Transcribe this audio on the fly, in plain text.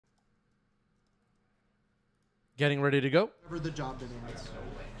Getting ready to go. Whatever the job demands.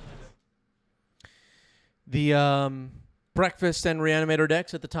 The Breakfast and Reanimator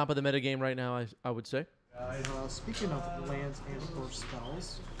decks at the top of the metagame right now, I would say. Speaking of lands and or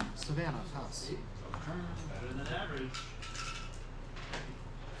spells, Savannah, pass. Better than average.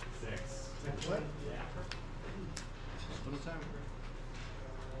 6. What? Yeah. Little time.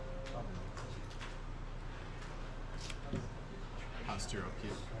 Pass to your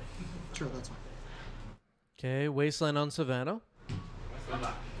upkeep. Sure, that's fine. Okay, Wasteland on Savannah.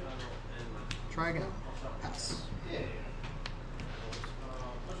 Try again. Pass.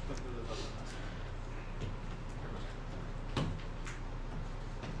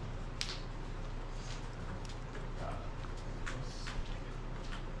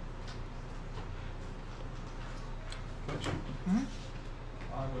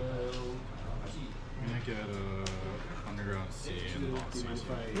 I will. I'm gonna get a Underground Sea and Thoughtseize.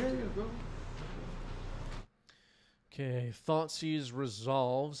 Okay, Thoughtseize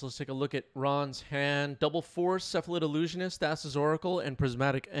resolves. Let's take a look at Ron's hand. Double Force, Cephalid Illusionist, Thassa's Oracle, and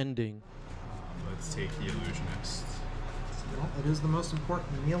Prismatic Ending. Let's take the Illusionist. Well, it is the most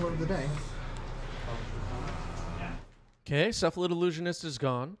important meal of the day. Okay, Cephalid Illusionist is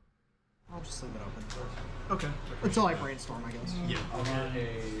gone. I'll just leave it open. Okay. Until I brainstorm, I guess. Yeah.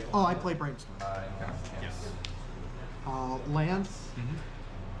 Oh, I play brainstorm. Yes. Land.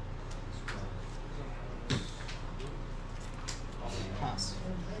 Pass.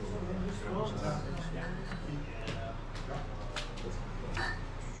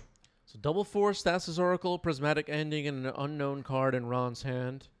 So Double Force, Thassa's Oracle, Prismatic Ending, and an unknown card in Ron's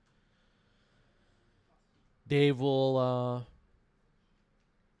hand. Dave will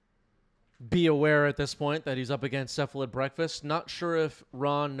be aware at this point that he's up against Cephalid Breakfast. Not sure if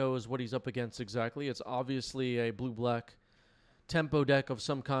Ron knows what he's up against exactly. It's obviously a blue-black tempo deck of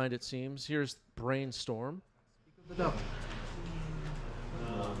some kind, it seems. Here's Brainstorm. The devil.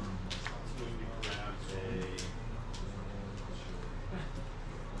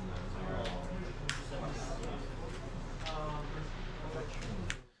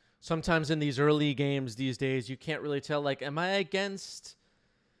 Sometimes in these early games these days, you can't really tell, like, am I against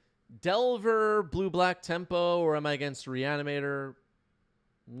Delver, blue-black tempo, or am I against Reanimator?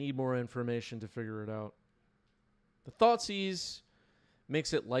 Need more information to figure it out. The Thoughtseize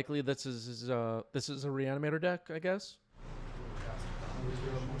makes it likely this is a Reanimator deck, I guess.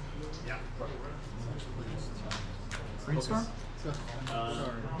 Yeah. Brainstorm?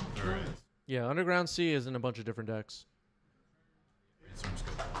 Yeah, Underground Sea is in a bunch of different decks. Brainstorm's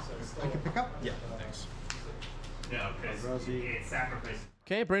good. I can pick up? Yeah, thanks. No, because it's sacrifice.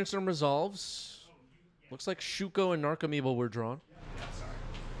 Okay, Brainstorm resolves. Looks like Shuko and Narcomoeba were drawn.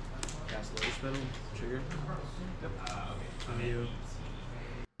 Cast Lotus Petal, trigger. You.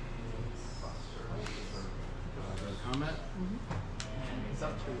 Combat.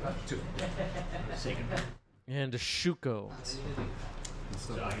 Two. Second. And Shuko.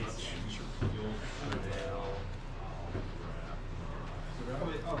 So I guess you'll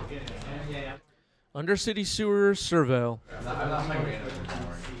yeah. Undercity Sewer Surveil. I'm not playing Reanimator, don't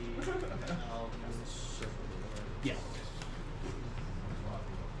worry. Yeah.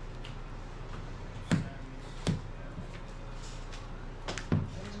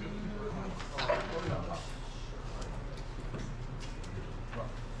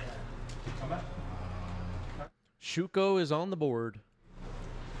 Shuko is on the board.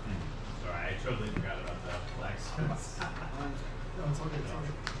 Sorry, I totally forgot about the flex.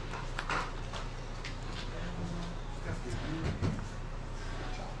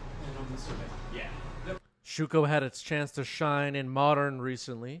 Yeah. Shuko had its chance to shine in Modern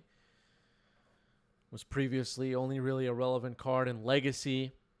recently. Was previously only really a relevant card in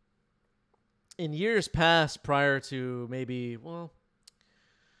Legacy. In years past, prior to maybe, well,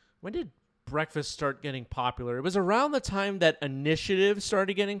 when did Breakfast start getting popular? It was around the time that Initiative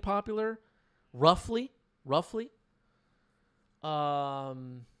started getting popular, roughly. I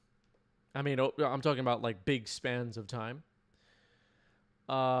mean, I'm talking about like big spans of time.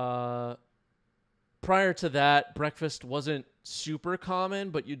 Prior to that, Breakfast wasn't super common,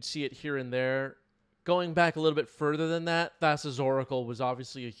 but you'd see it here and there. Going back a little bit further than that, Thassa's Oracle was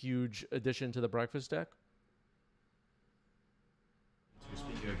obviously a huge addition to the Breakfast deck. To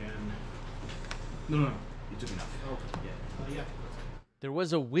speak you again. No. You took enough. Oh, yeah. There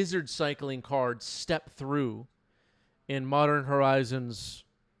was a wizard cycling card, Step Through, in Modern Horizons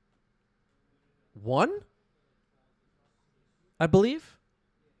 1, I believe.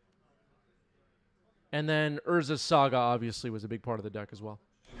 And then Urza's Saga obviously was a big part of the deck as well.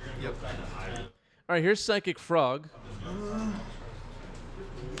 Yep. All right, here's Psychic Frog.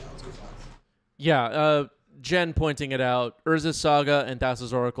 Yeah, Jen pointing it out. Urza's Saga and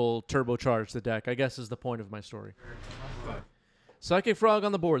Thassa's Oracle turbocharged the deck, I guess is the point of my story. Psychic Frog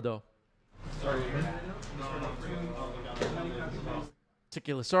on the board, though.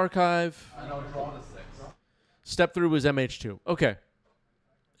 Meticulous Archive. Step through was MH2. Okay.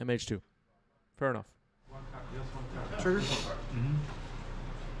 MH2. Fair enough. Trigger.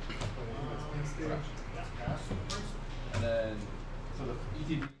 And then, so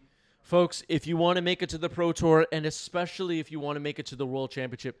the ETB. Folks, if you want to make it to the Pro Tour, and especially if you want to make it to the World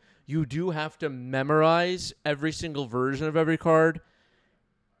Championship, you do have to memorize every single version of every card,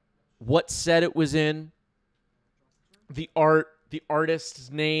 what set it was in, the art, the artist's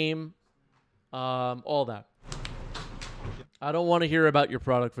name, all that. I don't want to hear about your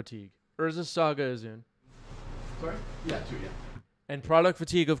product fatigue. Urza's Saga is in. Sorry? Yeah, 2, yeah. And product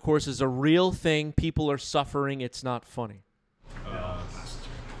fatigue, of course, is a real thing. People are suffering. It's not funny.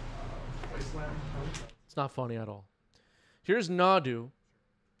 It's not funny at all. Here's Nadu.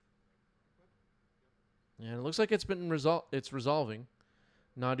 And it looks like it's been resolving.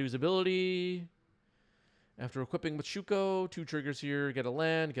 Nadu's ability. After equipping with Shuko, 2 triggers here. Get a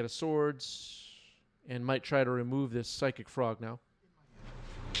land, get a swords. And might try to remove this Psychic Frog now.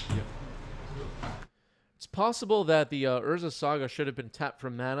 Yep. It's possible that the Urza Saga should have been tapped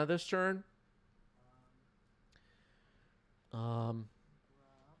from mana this turn. I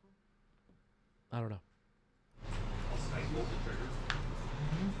don't know.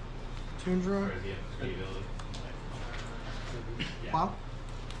 Tundra. Wow.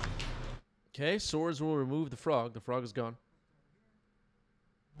 Okay, swords will remove the frog. The frog is gone.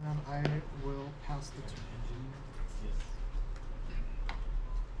 And I will pass the turn.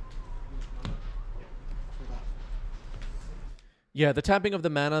 For that. Yeah, the tapping of the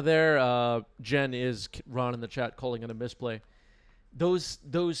mana there, Jen is Ron in the chat calling it a misplay. Those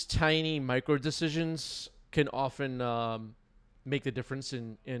tiny micro decisions can often make the difference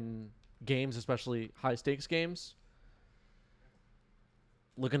in games, especially high stakes games.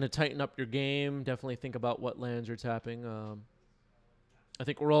 Looking to tighten up your game, definitely think about what lands you're tapping. I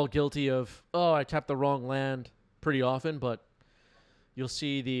think we're all guilty of, I tapped the wrong land pretty often, but you'll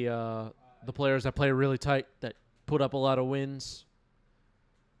see the players that play really tight that put up a lot of wins.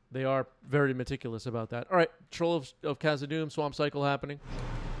 They are very meticulous about that. All right, Troll of Khazad-dûm, Swamp Cycle happening.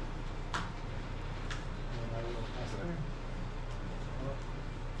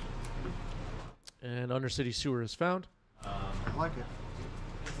 And Undercity Sewer is found. I like it.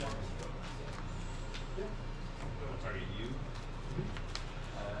 Target you.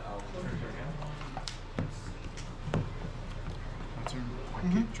 My turn. I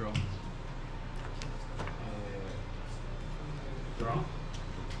keep draw. Draw.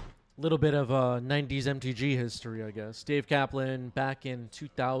 Little bit of 90s MTG history, I guess. Dave Kaplan back in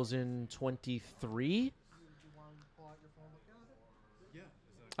 2023,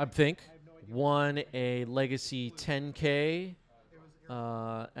 I think, won a Legacy 10K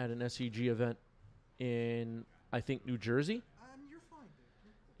at an SEG event in, I think, New Jersey.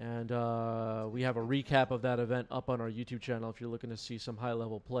 And we have a recap of that event up on our YouTube channel if you're looking to see some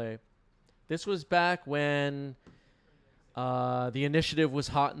high-level play. This was back when the initiative was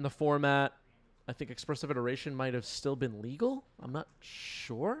hot in the format. I think Expressive Iteration might have still been legal. I'm not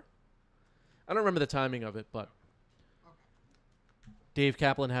sure. I don't remember the timing of it, but Dave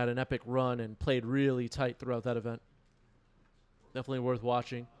Kaplan had an epic run and played really tight throughout that event. Definitely worth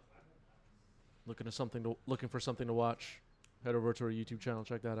watching. Looking for something to watch. Head over to our YouTube channel,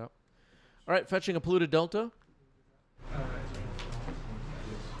 check that out. All right, fetching a Polluted Delta.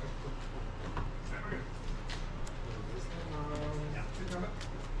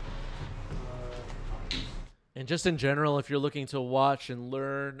 And just in general, if you're looking to watch and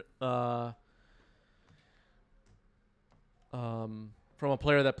learn from a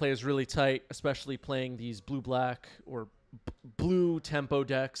player that plays really tight, especially playing these blue-black or blue tempo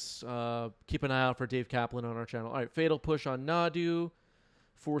decks, keep an eye out for Dave Kaplan on our channel. All right, Fatal Push on Nadu.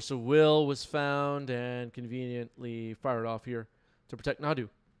 Force of Will was found and conveniently fired off here to protect Nadu.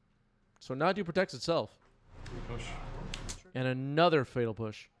 So Nadu protects itself. Push. And another Fatal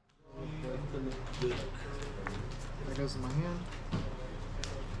Push. That goes in my hand.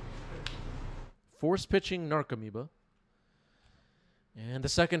 Force pitching Narcomoeba. And the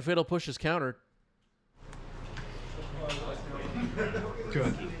second Fatal Push is countered.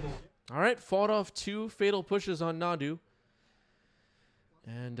 Good. All right, fought off 2 Fatal Pushes on Nadu.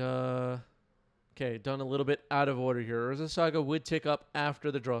 And, okay, done a little bit out of order here. Urza Saga would tick up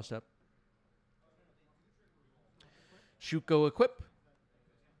after the draw step. Shuko equip.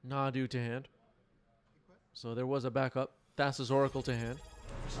 Nadu to hand. So there was a backup. Thassa's Oracle to hand.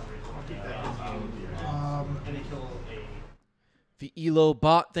 The Elo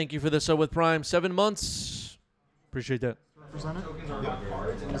bot, thank you for the sub with Prime. 7 months. Appreciate that. Represent it.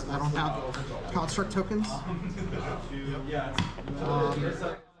 I don't have construct tokens.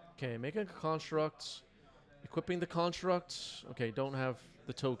 Okay, making a construct. Equipping the construct. Okay, don't have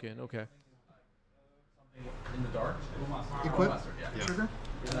the token. Okay. In the dark? Equip. Yeah. Trigger.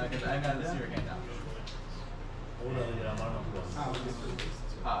 And I got this here again now.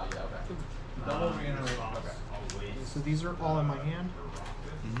 Ah, yeah, okay. Double reanimator. Okay. So these are all in my hand.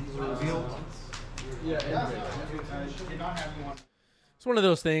 These are revealed. Yeah, It's one of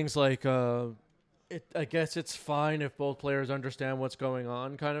those things like I guess it's fine if both players understand what's going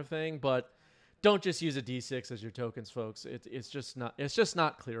on, kind of thing. But don't just use a D6 as your tokens, folks. It's just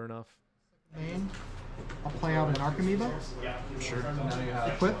not clear enough. Main. I'll play out an Archimedes. Sure.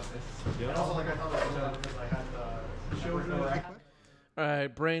 Equip. All right,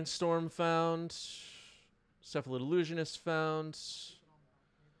 Brainstorm found. Cephalid Illusionist found.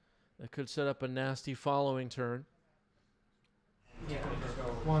 That could set up a nasty following turn.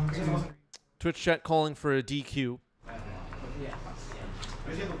 1, 2. Twitch chat calling for a DQ.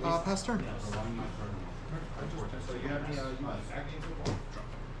 Pass turn.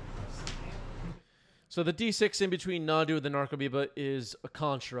 So the D6 in between Nadu and the Narcomoeba is a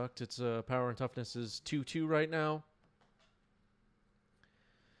construct. Its power and toughness is 2/2 right now.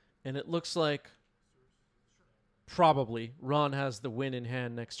 And it looks like probably Ron has the win in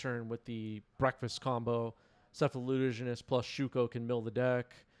hand next turn with the breakfast combo. Cephalid Illusionist plus Shuko can mill the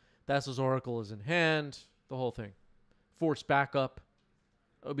deck. Thassa's Oracle is in hand. The whole thing. Force backup.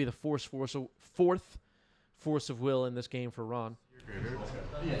 That would be the fourth force of will in this game for Ron.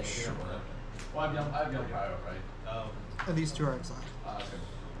 Yeah, sure. Well, I have young Pyro, right? And these two are exiled. Okay.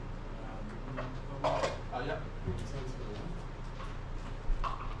 Yeah.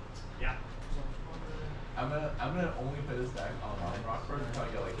 Yeah. I'm gonna only play this deck on Line Rock first until I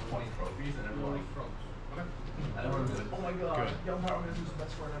get like 20 trophies, and everyone and everyone will be like, oh my god, Good. Young Pyro is the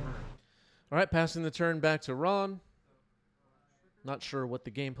best card ever. All right, passing the turn back to Ron. Not sure what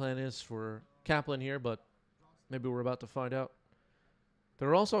the game plan is for Kaplan here, but maybe we're about to find out. There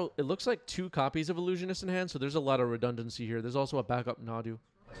are also, it looks like 2 copies of Illusionist in hand, so there's a lot of redundancy here. There's also a backup Nadu.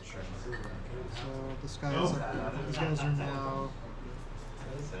 So these guys are now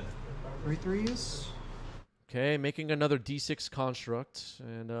 3/3s. Okay, making another D6 construct,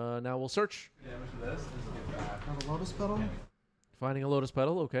 and now we'll search. Have a Lotus Petal. Finding a Lotus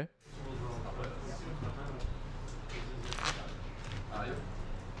Petal, okay.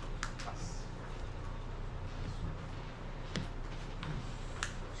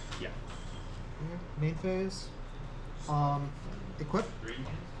 Yeah. Main phase. Equip.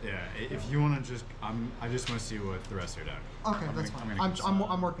 Yeah, if you want to just, I just want to see what the rest of your deck. Okay, that's fine.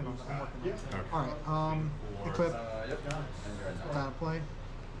 I'm working on that. Okay. All right. Equip. Out of play.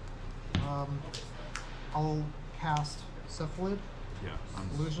 I'll cast Cephalid. Yeah.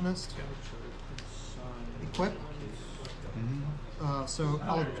 Illusionist. Equip. So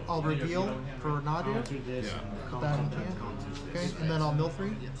I'll reveal for Nadu. Yeah. Put that in hand. Okay, and then I'll mill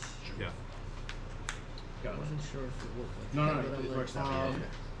 3. Yeah. Wasn't sure if it looked like No, it works out.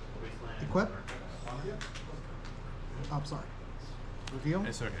 Equip. I'm sorry. Reveal.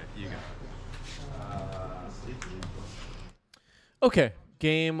 It's okay. You go. Okay,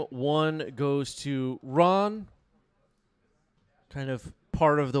 game 1 goes to Ron. Kind of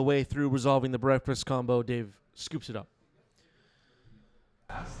part of the way through resolving the breakfast combo, Dave scoops it up.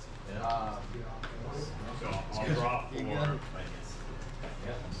 So I'll draw 4. 1,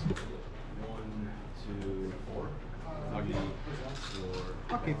 2, 4. I'll give you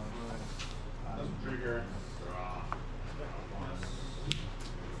 4. Okay. Trigger. Draw.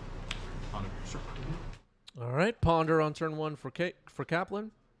 Sure. All right, ponder on turn 1 for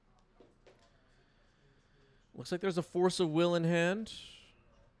Kaplan. Looks like there's a force of will in hand.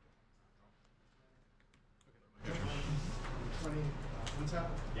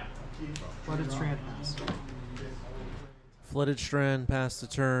 Yeah. Flooded Strand pass. Flooded Strand past the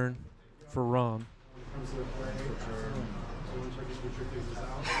turn for Ron.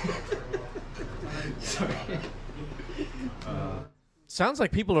 Sounds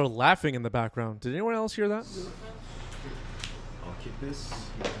like people are laughing in the background. Did anyone else hear that? I'll keep this.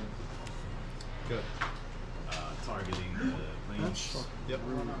 Good. Targeting the range. Yep.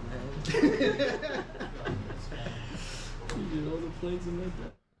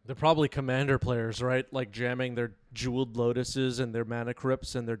 They're probably commander players, right? Like jamming their Jeweled Lotuses and their Mana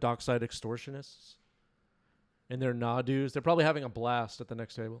Crypts and their Dockside Extortionists and their Nadus. They're probably having a blast at the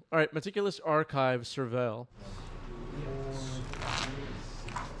next table. All right, Meticulous Archive Surveil.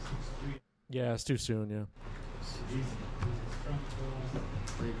 Yeah, it's too soon. Yeah.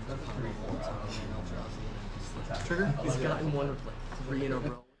 Trigger. He's gotten one of like 3 in a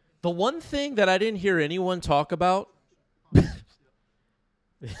row. The one thing that I didn't hear anyone talk about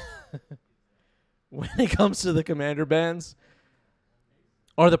when it comes to the commander bans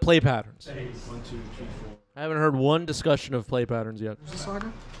are the play patterns. 1, 2, 3, 4. I haven't heard one discussion of play patterns yet. Who's the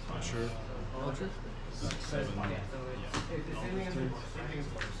saga? Not sure. 7.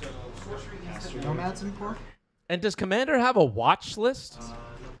 Nomads in core? And does Commander have a watch list?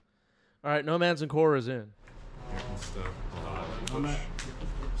 All right, Nomads and Core is in. And stuff. Nomad.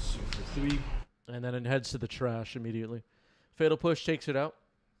 Super 3. And then it heads to the trash immediately. Fatal Push takes it out.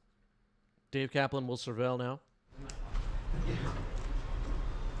 Dave Kaplan will surveil now.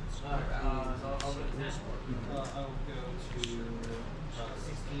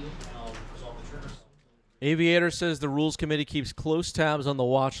 Aviator says the rules committee keeps close tabs on the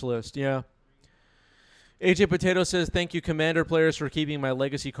watch list. Yeah. AJ Potato says, thank you, Commander players, for keeping my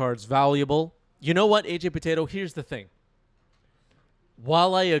legacy cards valuable. You know what, AJ Potato? Here's the thing.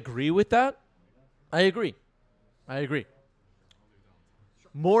 While I agree with that, I agree.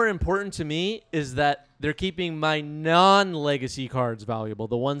 More important to me is that they're keeping my non-legacy cards valuable.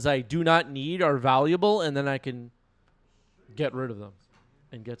 The ones I do not need are valuable, and then I can get rid of them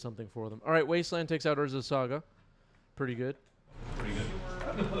and get something for them. All right, Wasteland takes out Urza Saga. Pretty good.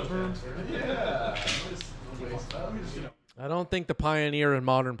 I don't think the Pioneer and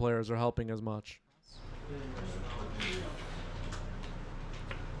Modern players are helping as much.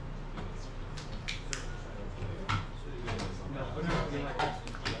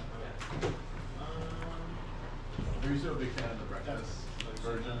 Are you still a big fan of the breakfast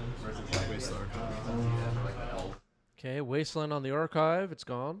version versus like Wasteland. like the elf? Okay, Wasteland on the archive. It's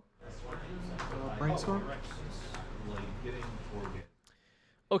gone. Brainstorm?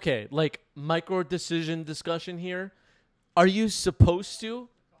 Okay, like micro decision discussion here. Are you supposed to,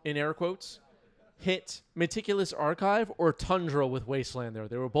 in air quotes, hit Meticulous Archive or Tundra with Wasteland there?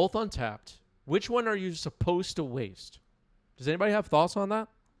 They were both untapped. Which one are you supposed to waste? Does anybody have thoughts on that?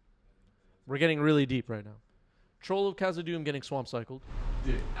 We're getting really deep right now. Troll of Khazad-dûm getting swamp cycled.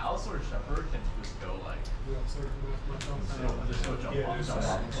 Dude, Alistair Shepherd can just go like just go jump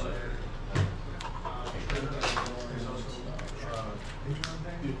off.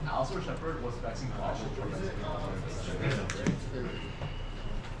 Dude, Alistair Shepherd was vexing Bobble for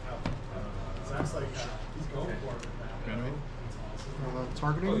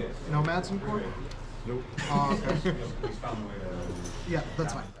Targeting? Nomads in core? Nope. Okay. Yeah,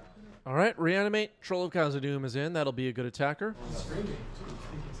 that's fine. All right, Reanimate. Troll of Khazad-dûm is in. That'll be a good attacker.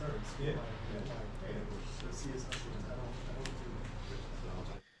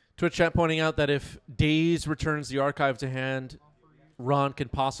 Twitch chat pointing out that if Daze returns the archive to hand, Ron can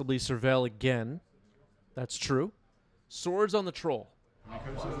possibly surveil again. That's true. Swords on the Troll. 5.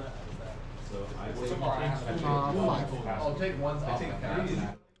 I'll take one. I'll take 3.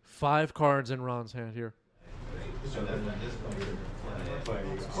 5 cards in Ron's hand here.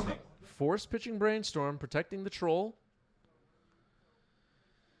 Force pitching Brainstorm, protecting the Troll.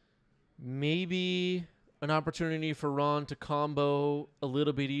 Maybe an opportunity for Ron to combo a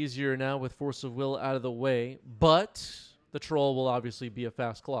little bit easier now with Force of Will out of the way. But the Troll will obviously be a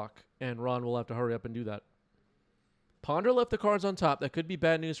fast clock, and Ron will have to hurry up and do that. Ponder left the cards on top. That could be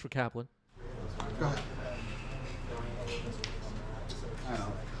bad news for Kaplan. Go ahead.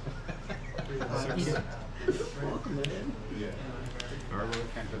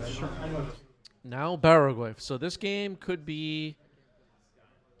 Now Barrowglyph. So this game could be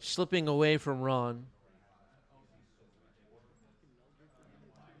slipping away from Ron.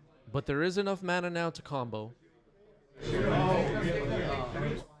 But there is enough mana now to combo.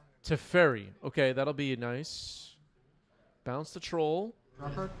 Teferi. Okay, that'll be nice. Bounce the Troll. Draw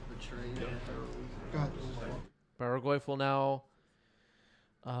card? Go ahead. Barrowglyph will now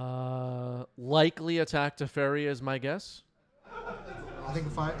likely attack Teferi is my guess. I think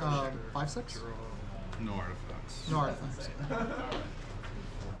 5, 6? No artifacts. No artifacts.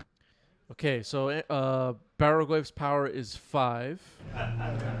 Okay, so Barrowglyph's power is 5.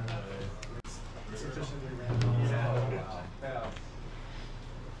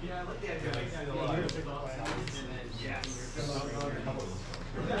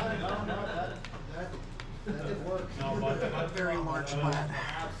 Very large land.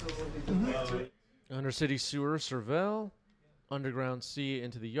 Undercity Sewer, Surveil. Underground Sea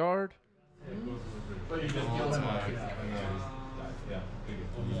into the yard.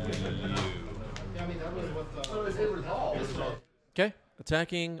 Okay,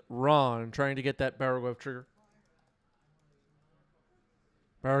 attacking Ron, trying to get that Barrowglyph trigger.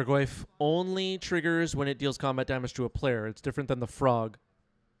 Baragwayf only triggers when it deals combat damage to a player. It's different than the frog.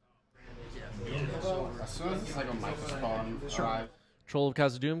 As soon as it's like a microspawn, Troll of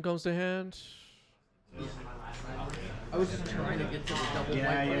Khazad-dûm comes to hand. I was just trying to get to the double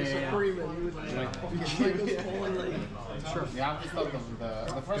Yeah, white yeah, yeah. Freeman. He was like, fucking Michael's pulling like. sure. You have to start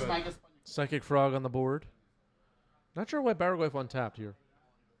the first microspawn. Psychic Frog on the board. Not sure why Baragwayf untapped here.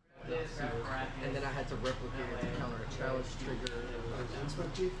 And then I had to replicate it to counter a chalice trigger.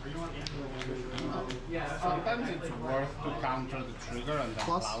 Sometimes it's worth to counter the trigger and then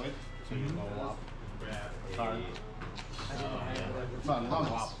Plus. allow it, so you go up. Card. No,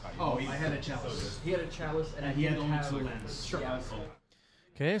 not up. Oh, I had a chalice. He had a chalice and And he had didn't only have 2 like- lands. Sure. Yeah.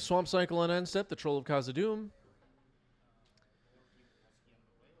 Okay, Swamp Cycle on end step, the Troll of Khazad-dûm.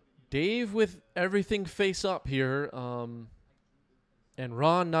 Dave with everything face up here. And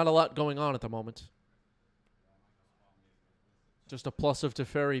Ron, not a lot going on at the moment. Just a plus of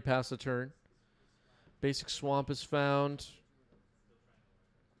Teferi past the turn. Basic Swamp is found.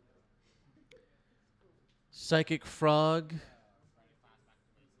 Psychic Frog.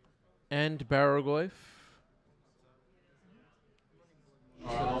 And Baragwayf.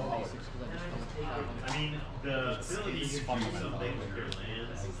 I mean, the ability to do something with your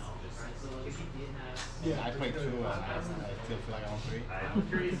lands. Yeah, I played 2 and I still feel like I'm 3. I'm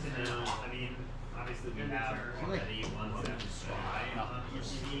curious to know. I mean, obviously we have already ones that try on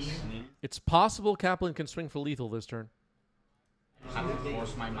ETB. It's possible Kaplan can swing for lethal this turn. I have to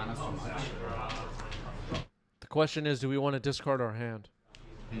force my mana so much. The question is, do we want to discard our hand?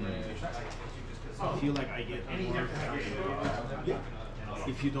 I feel like I get more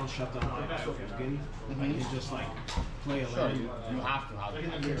if you don't shut down my token, I can just like play a Sure, land. you have to have You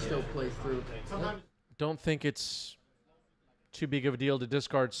it. can still play through. Don't think it's too big of a deal to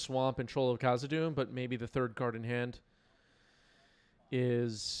discard Swamp and Troll of Khazad-dûm, but maybe the third card in hand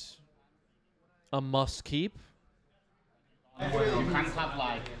is a must keep. You can't have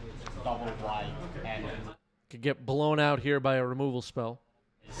like double white and Could get blown out here by a removal spell.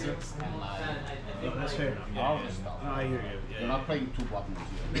 6 and like Yeah, that's fair enough. all this stuff. No, I hear you. You're not playing 2 buttons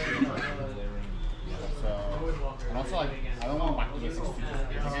here. So, and also like, I don't want back to basics to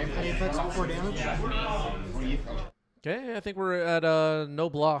just Any effects before damage? breathe. Okay, I think we're at no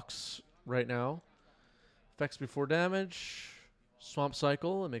blocks right now. Effects before damage. Swamp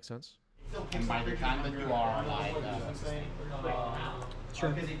Cycle, it makes sense. And by the time that you are like, Sure.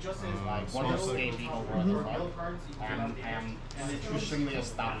 like one escaping over the fight, I am sufficiently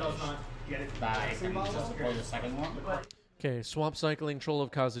established that I can just deploy the second one. Okay, Swamp Cycling Troll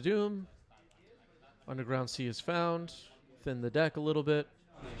of Khazad-dûm. Underground Sea is found. Thin the deck a little bit.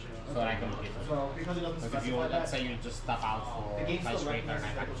 So that I can hit it. Because if you, let's say you just step out for Ice Breaker and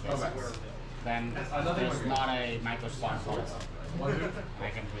I back to basics, then there's not a micro spawn for it. And I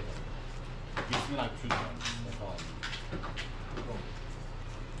can hit it. It gives me like 2 turns, that's all.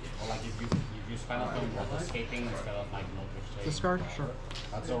 Or like if you spend a turn water escaping instead of like no exchange. Discard? Sure.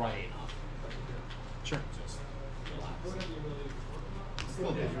 That's already enough. Sure. Just relax.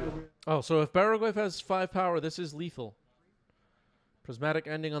 Still good. Oh, so if Baragwayf has 5 power, this is lethal. Prismatic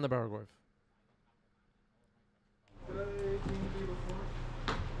ending on the Baragwayf.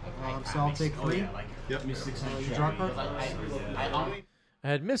 So I'll take 3. Yep. Me 6 and Draw card? I only I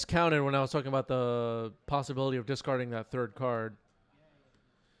had miscounted when I was talking about the possibility of discarding that third card.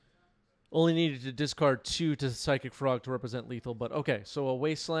 Only needed to discard 2 to Psychic Frog to represent lethal, but okay. So a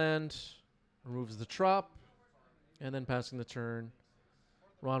Wasteland removes the trop, and then passing the turn.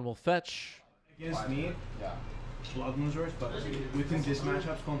 Ron will fetch. against me, yeah. Blood Moon's worth, but within this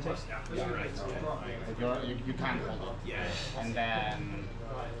matchup's context, But you can't hold it. Yeah. And then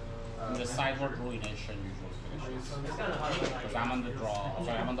the sideboard ruination usually finishes. Because I'm on the draw,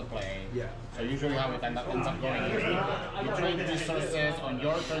 sorry, I'm on the play. Yeah. So usually how it ends up going is you trade resources, on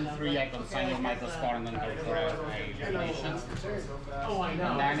your turn 3 I consign your microspawn and then go for a ruination.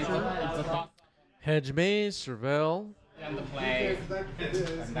 And then it's a toss Hedge Maze, Surveil. on the play.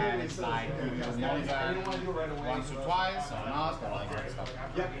 And then it's like you mulligan once or twice or not, or like that stuff.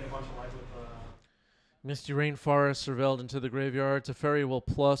 Misty Rainforest surveilled into the graveyard. Teferi will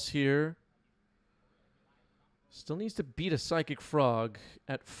plus here. Still needs to beat a Psychic Frog.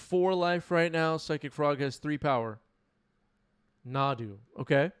 At 4 life right now, Psychic Frog has 3 power. Nadu.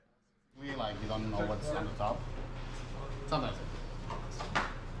 Okay. We like you don't know what's on the top. Sometimes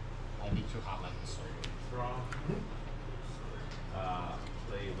I need to have like this.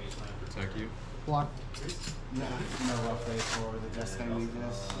 Play Wasteland. Protect you. Block. No rough way for the Destiny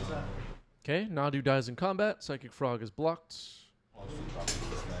Weakness. Okay, Nadu dies in combat. Psychic Frog is blocked.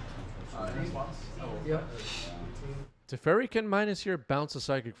 Yep. Teferi can minus here, bounce a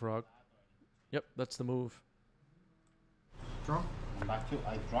Psychic Frog. Yep, that's the move. Draw. I'm back to,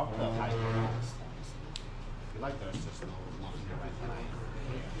 I dropped the high honestly. I feel like there's just nothing right now.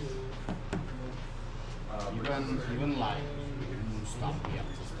 Even like Moonstone, we have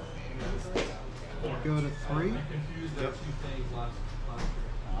to stop Go to 3. Yep.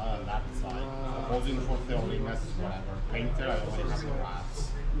 That's like opposing for filming, that's whatever. Painter, I only have the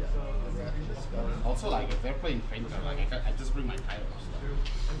rats. Also, like, if they're playing Painter, like, I just bring my titles.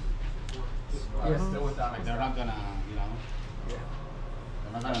 Still without Like, they're not gonna, you know?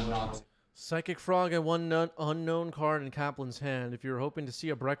 They're not gonna not. Psychic Frog and one unknown card in Kaplan's hand. If you're hoping to see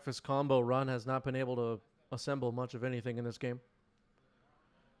a breakfast combo, Ron has not been able to assemble much of anything in this game.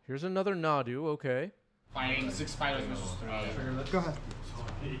 Here's another Nadu, okay. Fighting 6 fighters versus 3. Go ahead.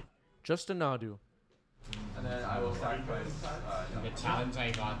 Just a Nadu. And then I will sacrifice. The challenge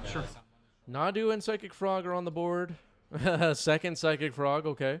I got there. Sure. Nadu and Psychic Frog are on the board. Second Psychic Frog,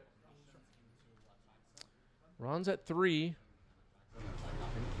 okay. Ron's at 3. And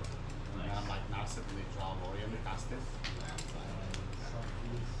then I'm like, now simply draw Lorian, cast it.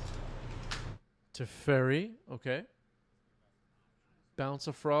 Teferi, okay. Bounce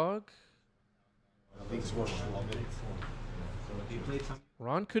a Frog.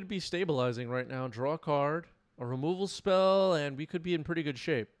 Ron could be stabilizing right now. Draw a card, a removal spell, and we could be in pretty good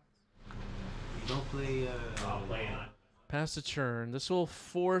shape. Don't play. Pass the turn. This will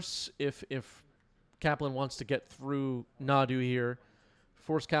force, if Kaplan wants to get through Nadu here,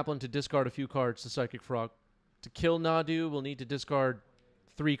 force Kaplan to discard a few cards to Psychic Frog. To kill Nadu, we'll need to discard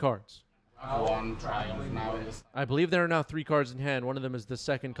 3 cards. One triumph now. I believe there are now 3 cards in hand. One of them is the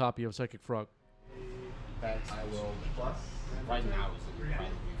second copy of Psychic Frog. That I will plus. Right now is a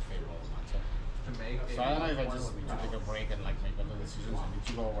incredibly favorable matchup. To make So I don't know if I just need to take a break and like make other decisions. I need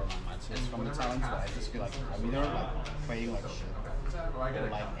to go over my matches from the challenge, but I just feel like I'm either like playing like shit, or like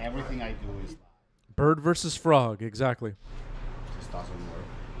everything I do is Bird versus Frog, exactly. just doesn't work.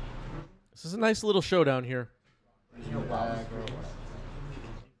 This is a nice little showdown here.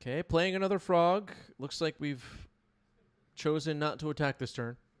 Okay, playing another Frog. Looks like we've chosen not to attack this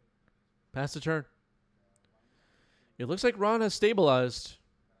turn. Pass the turn. It looks like Ron has stabilized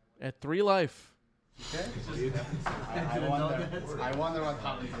at 3 life. Okay. I wonder what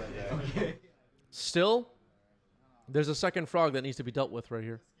happens there. Okay. Still, there's a second Frog that needs to be dealt with right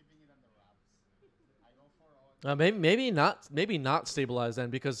here. Maybe not stabilized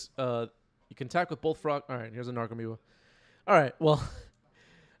then, because you can attack with both Frog. All right, here's a Narcomoeba. All right, well,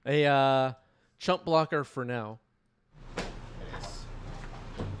 a chump blocker for now.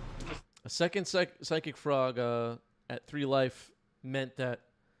 A second Psychic Frog at 3 life meant that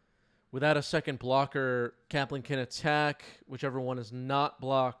without a second blocker, Kaplan can attack whichever one is not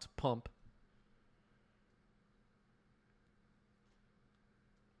blocked, pump.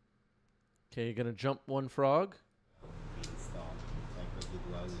 Okay, you're going to jump 1 Frog.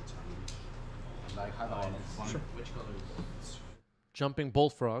 Sure. Jumping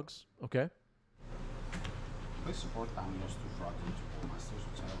both Frogs. Okay. I support Daniel's 2 frogs into Masters,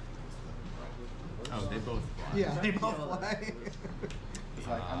 which I don't think is the Oh, they both fly. Yeah, they both fly. It's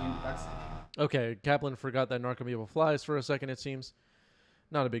like, I mean, that's Okay, Kaplan forgot that Narcomoeba flies for a second, it seems.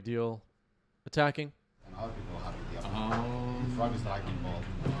 Not a big deal. Attacking. and other people have the other. Frog is lightning ball,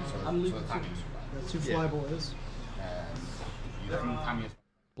 so attacking is right. That's who Flyable is. And you think Tammy is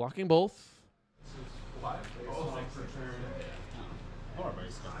Blocking both. or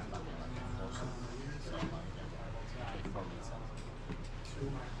very stuff is not like awesome. So like, yeah, for me, it's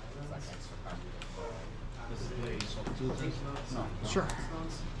like extra time. No, Sure.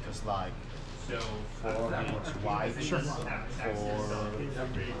 just like 4 damage wide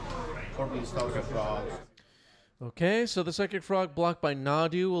for being stuck with frogs. Okay, so the Psychic Frog blocked by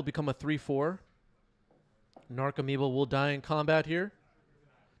Nadu will become a 3/4. Narcomoeba will die in combat here.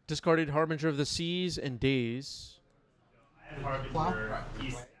 Discarded Harbinger of the Seas and Daze.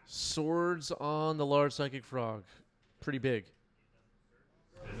 Swords on the large Psychic Frog. Pretty big.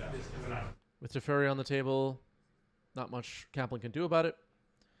 With Teferi on the table, not much Kaplan can do about it.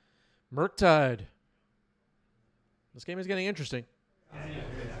 Murktide. This game is getting interesting.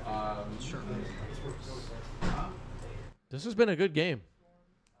 Sure. This has been a good game.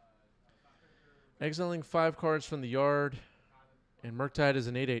 Exiling 5 cards from the yard, and Murktide is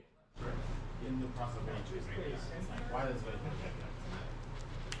an 8/8.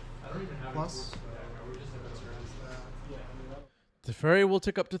 Plus. Teferi will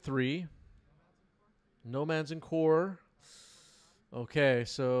tick up to 3. Nomads and Core. Okay,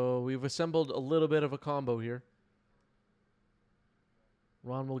 so we've assembled a little bit of a combo here.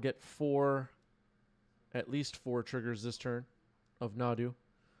 Ron will get 4 at least 4 triggers this turn of Nadu.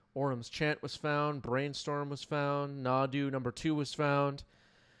 Orum's Chant was found. Brainstorm was found. Nadu number 2 was found.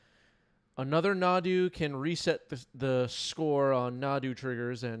 Another Nadu can reset the score on Nadu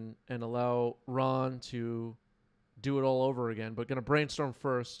triggers and allow Ron to do it all over again. But going to Brainstorm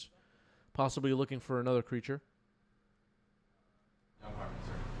first, possibly looking for another creature. I'll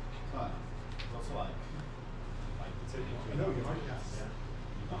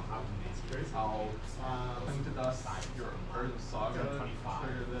Cling to Dust, your Earth Saga,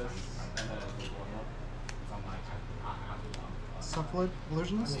 trigger this, and then Cephalid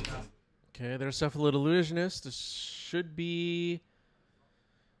Illusionist? Okay, there's Cephalid Illusionist. This should be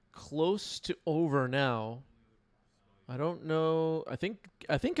close to over now. I don't know. I think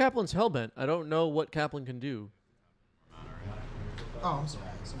Kaplan's Hellbent. I don't know what Kaplan can do. Oh, I'm sorry.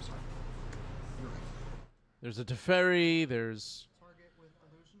 I'm sorry. You're right. There's a Teferi. There's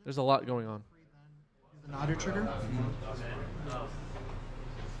a lot going on. The Nadu trigger?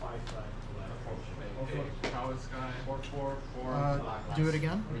 Do it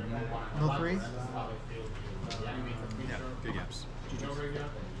again? Mill 3? Yeah, good games.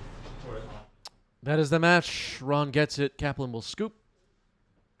 That is the match. Ron gets it. Kaplan will scoop.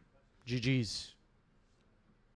 GG's.